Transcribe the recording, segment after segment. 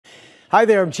Hi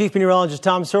there, I'm Chief Meteorologist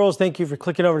Tom Searles. Thank you for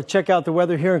clicking over to check out the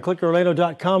weather here on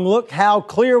clickorlando.com. Look how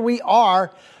clear we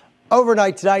are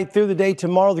overnight tonight through the day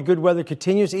tomorrow. The good weather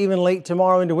continues even late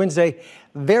tomorrow into Wednesday.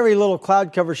 Very little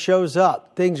cloud cover shows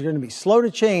up. Things are going to be slow to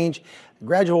change. The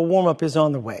gradual warm up is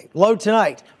on the way. Low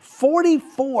tonight,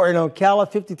 44 in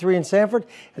Ocala, 53 in Sanford,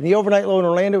 and the overnight low in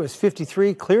Orlando is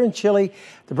 53, clear and chilly.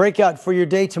 The breakout for your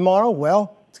day tomorrow,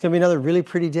 well, it's going to be another really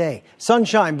pretty day.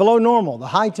 Sunshine below normal. The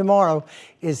high tomorrow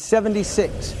is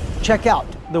 76. Check out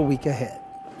the week ahead.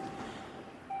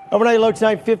 Overnight low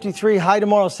tonight, 53. High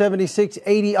tomorrow, 76.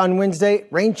 80 on Wednesday.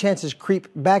 Rain chances creep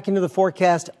back into the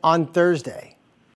forecast on Thursday.